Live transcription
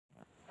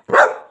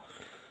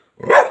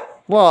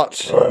What?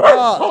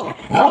 What?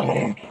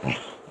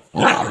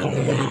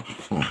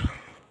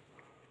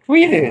 What are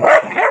you doing?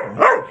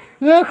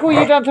 Look what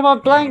you've done to my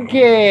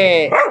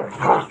blanket!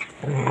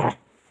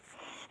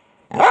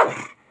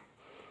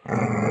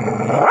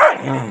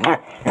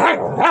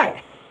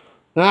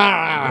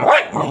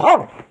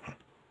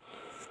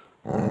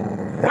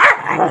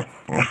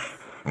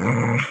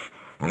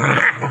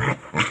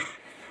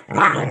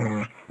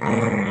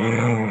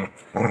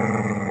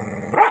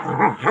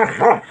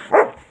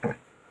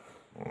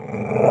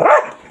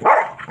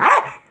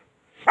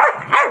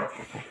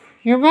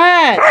 You're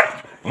mad!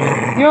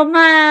 You're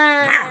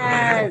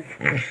mad!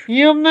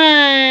 You're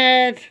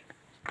mad!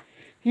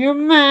 You're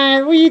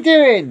mad! What are you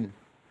doing?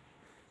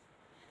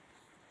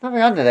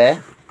 Nothing under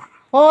there.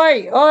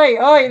 Oi! Oi!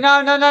 Oi!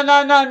 No! No! No!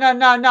 No! No! No!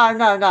 No! No!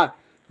 No! No!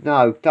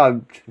 No!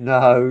 Don't!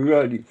 No!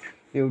 Really,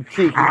 you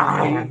cheeky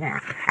monkey!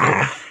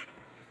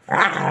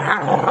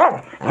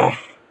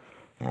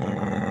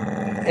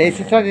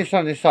 It's only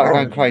started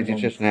going crazy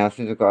just now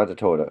since I got out of the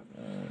toilet.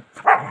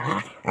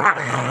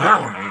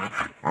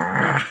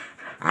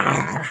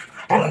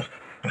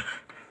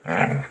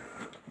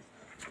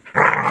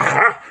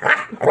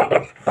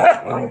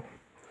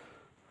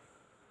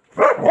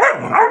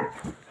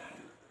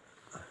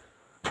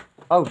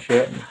 Oh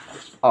shit.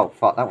 Oh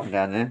fuck, that one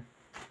down there.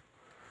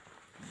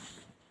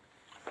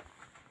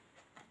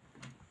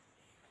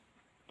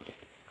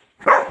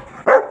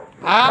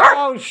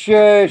 Oh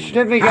shush,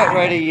 let me get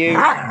rid of you.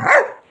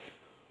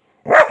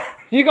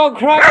 You gone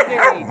crazy.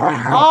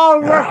 Oh,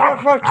 ruff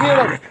ruff ruff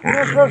Tudor.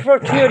 Ruff ruff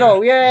ruff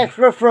Tudor. Yes,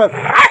 ruff ruff.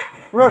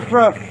 Ruff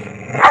ruff.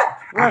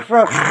 Ruff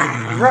ruff.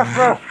 Ruff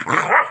ruff.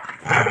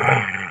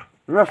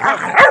 Ruff ruff.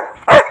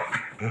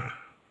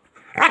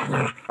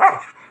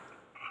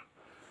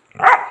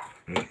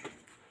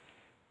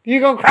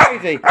 You gone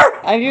crazy?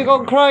 Have you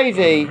gone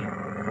crazy?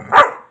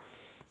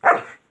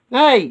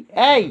 Hey,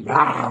 hey.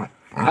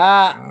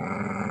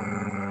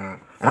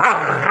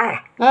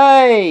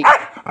 Hey.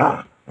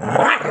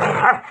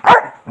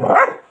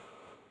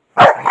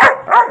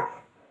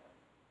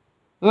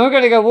 We're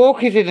going to go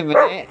walkies in a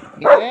minute.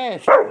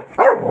 Yes.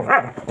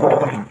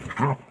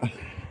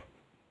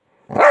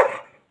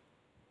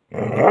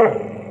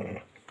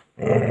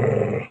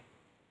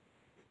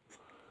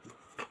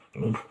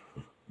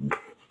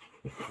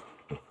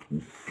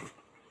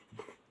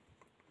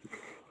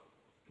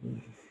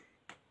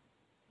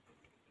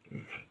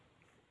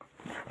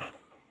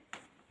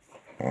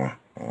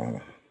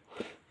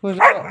 What's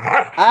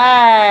that?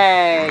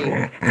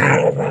 Hey!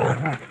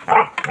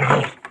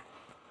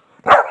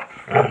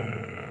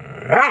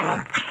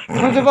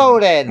 What's the ball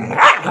then?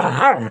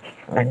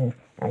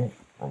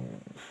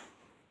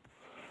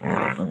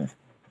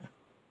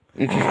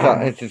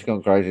 It's just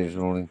gone crazy this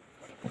morning.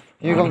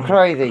 You've gone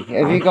crazy.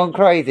 Have you gone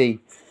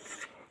crazy?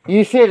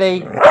 You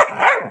silly.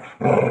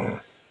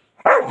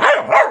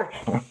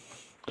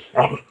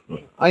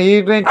 Are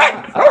you been...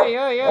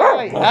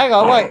 Hey, hang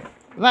on, wait.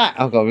 Max,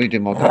 I've got to redo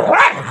my car.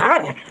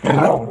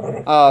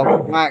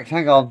 Oh, Max,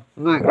 hang on.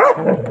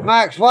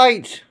 Max,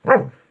 wait.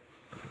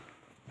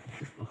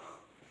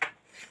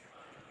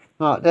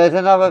 Right, there's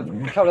another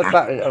couple of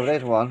batteries. Oh,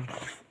 there's one.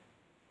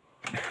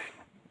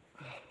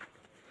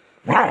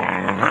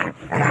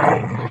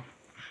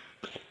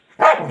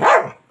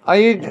 Are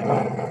you...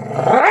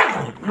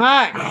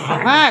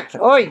 Max,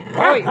 oi.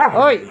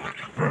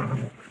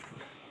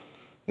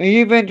 Are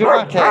you being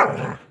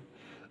dramatic?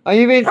 Are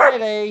you being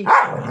silly?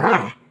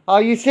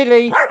 Are you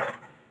silly?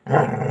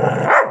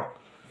 I'm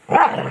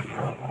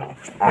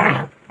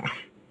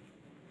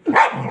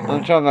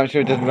trying to make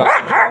sure it doesn't run.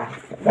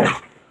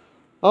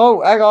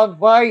 Oh, hang on,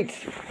 wait.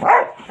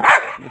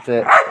 That's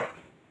it.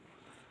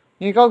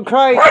 You've gone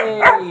crazy.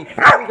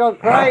 You've gone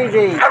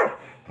crazy.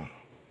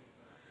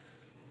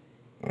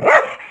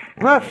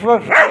 Ruff,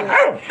 ruff,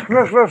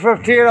 ruff, ruff,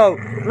 ruff, Tilo.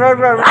 Ruff,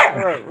 ruff, ruff,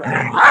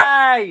 ruff.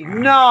 Hey,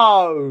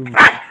 no.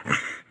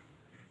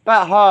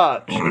 That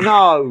hurts.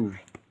 No.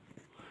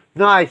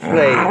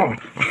 Nicely.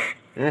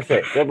 That's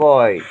it. Good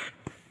boy.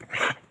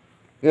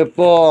 Good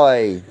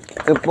boy.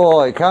 Good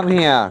boy. Come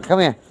here. Come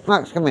here.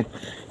 Max, come here.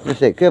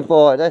 That's it. Good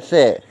boy. That's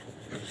it.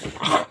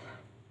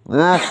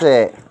 That's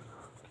it.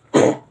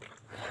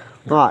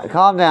 Right,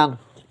 calm down.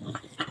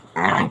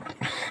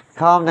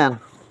 Calm down.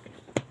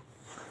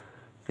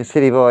 You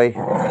silly boy.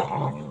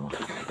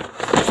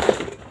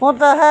 What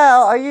the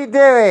hell are you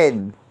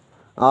doing?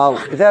 Oh,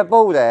 is there a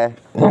ball there?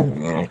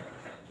 Wait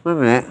a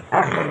minute.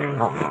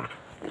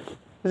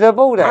 Is there a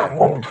ball there?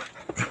 What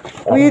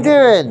are you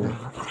doing?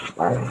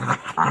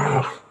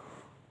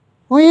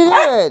 What are you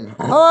doing?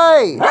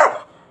 Oi!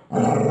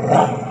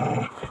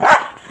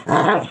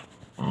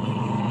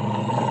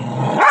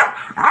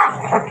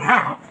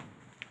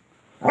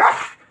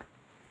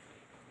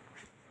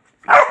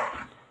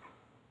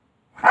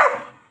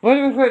 Where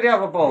did we put the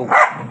other ball?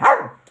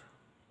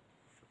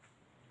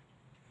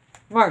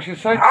 Max, you're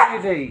so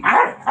noisy.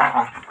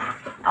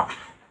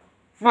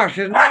 Max,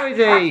 you're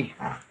noisy.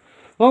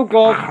 Oh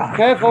God,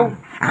 careful.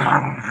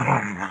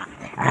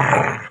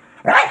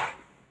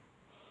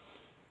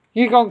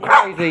 You gone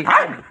crazy.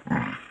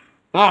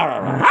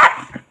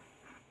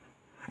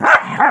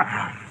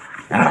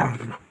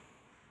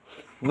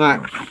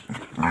 Max,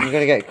 you're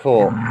gonna get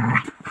caught.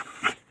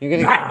 You're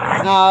gonna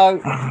get...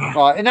 No!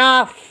 Right,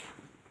 enough!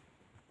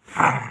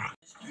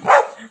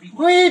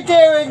 What are you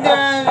doing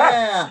down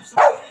there?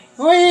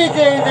 What are you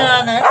doing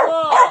down there?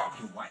 What?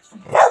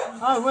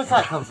 Oh, where's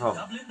that come from?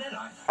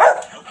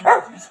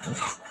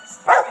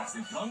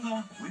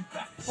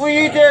 What are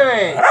you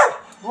doing?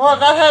 What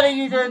the hell are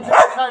you doing to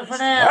the sofa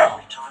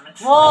now?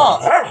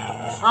 What?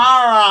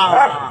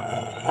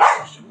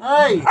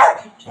 Hey!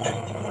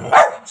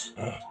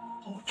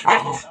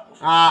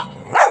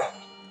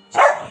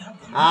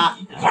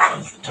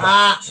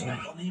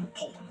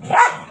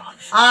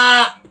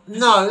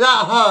 No,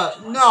 that hurt.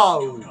 No.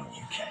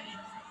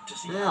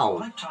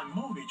 Ow.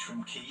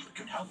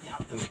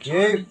 Thank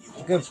you.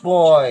 Good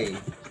boy.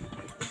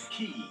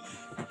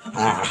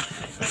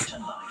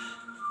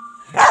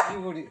 You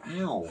already...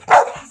 No.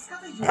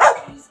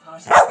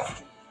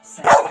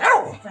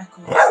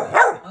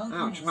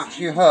 Ouch, Max,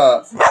 you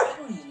hurt.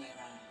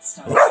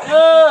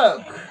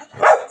 Look!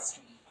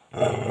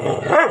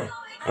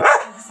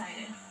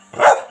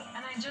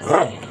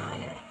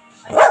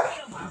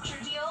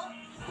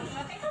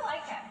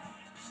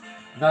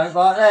 Don't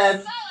bite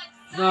them.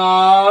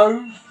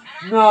 No.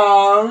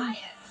 No.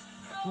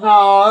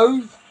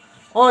 No.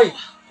 Oi.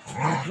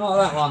 Not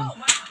that one.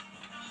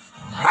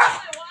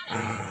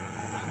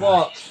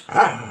 What?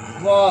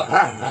 What?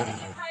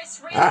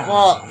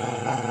 What?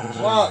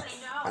 What?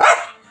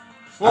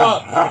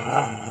 What?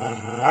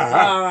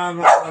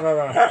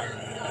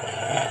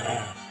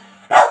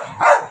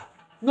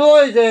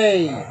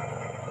 Noisy!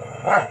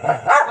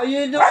 Are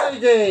you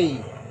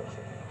noisy?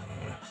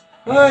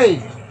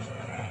 Hey!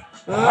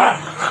 Huh?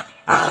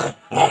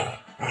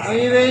 Are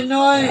you being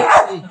noisy?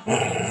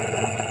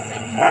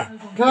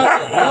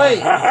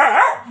 Wait!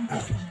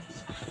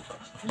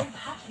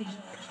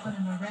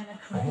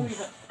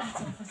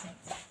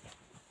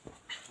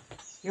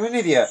 You're an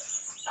idiot.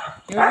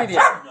 You're an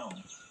idiot.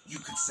 You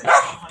could say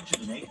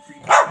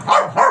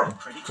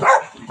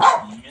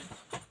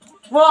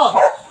What?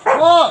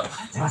 What?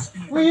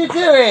 What are you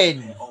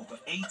doing?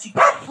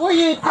 What are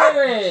you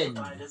doing?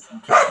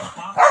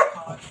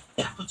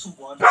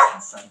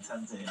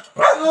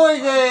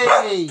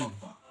 Noisy!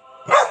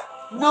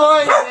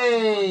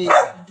 Noisy!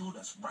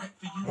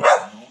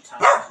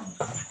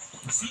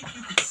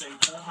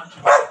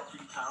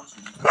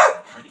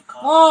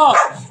 What?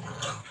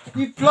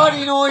 You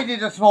bloody noisy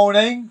this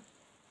morning.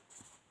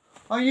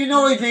 Are you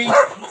noisy?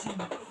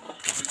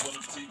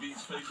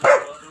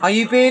 Are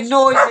you being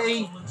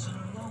noisy?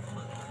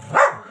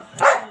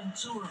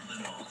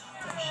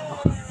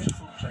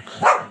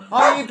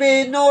 Are you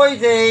being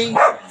noisy?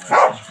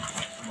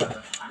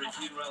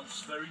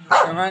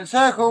 Go around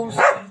circles.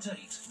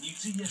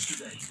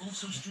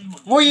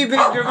 What are you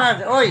being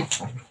dramatic? Oi!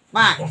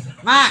 Max!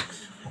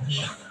 Max!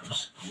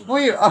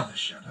 What are you... Oh.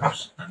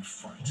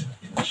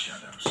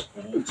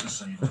 All to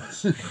save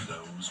us from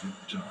those with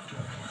darker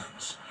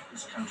plans.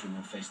 This country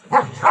will face the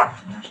biggest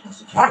national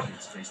security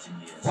it's faced in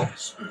years.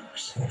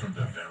 Spooks from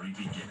the very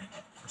beginning.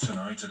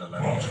 Tonight at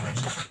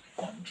 11:20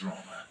 on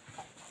Drama.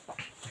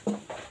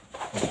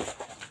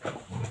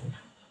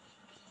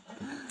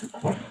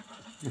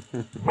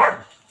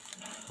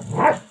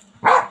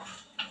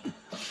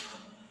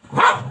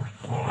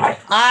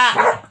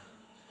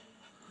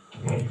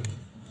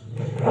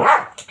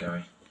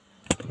 Gary.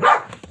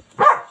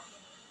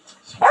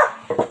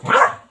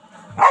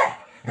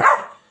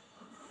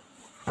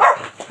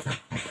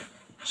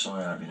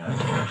 Sorry I've been out of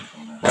the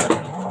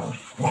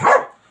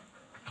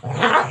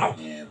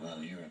Yeah, well,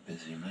 you're a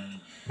busy man.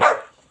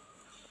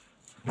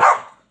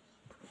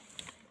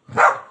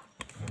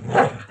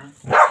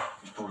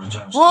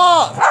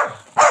 What?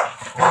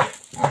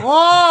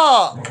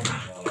 What?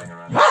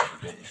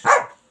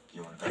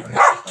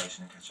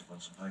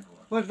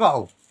 Where's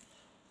Bottle?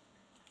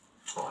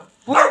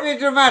 What are you being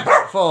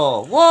dramatic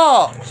for?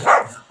 What?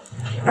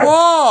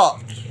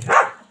 What?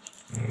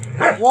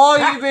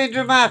 Why are you being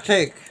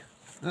dramatic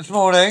this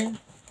morning?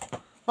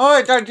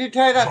 Oi, don't you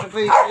tear that to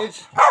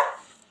pieces.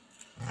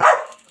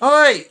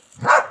 Oi!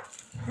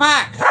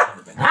 Max!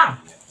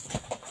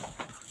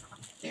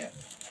 Yeah.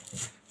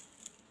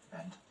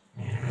 And?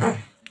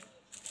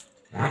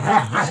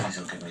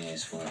 He'll give me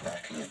his full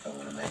backing if I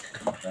want to make a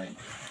complaint.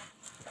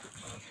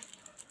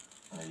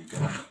 There you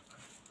go.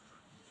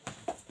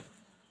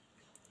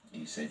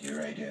 You said your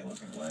radio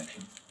wasn't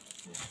working.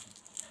 Yeah.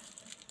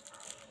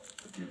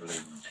 But do you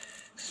believe me?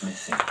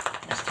 Smithing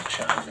Mr.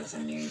 Chandler's a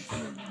new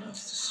broom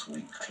wants to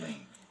sweep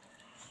clean.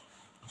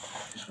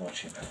 Just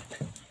watch your back.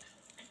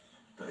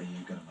 But are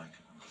you going to make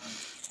a complaint?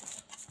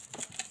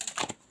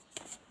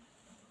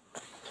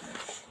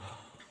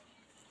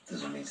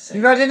 Doesn't mean to say...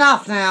 You've had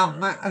enough now.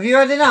 Have you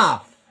had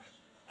enough?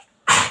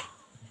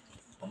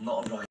 I'm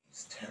not a right.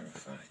 He's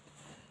terrified.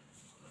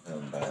 Oh,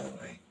 and by the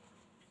way,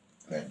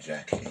 that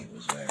jacket he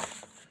was wearing.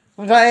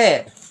 Was that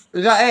it?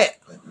 Was that it?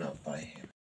 But not by him.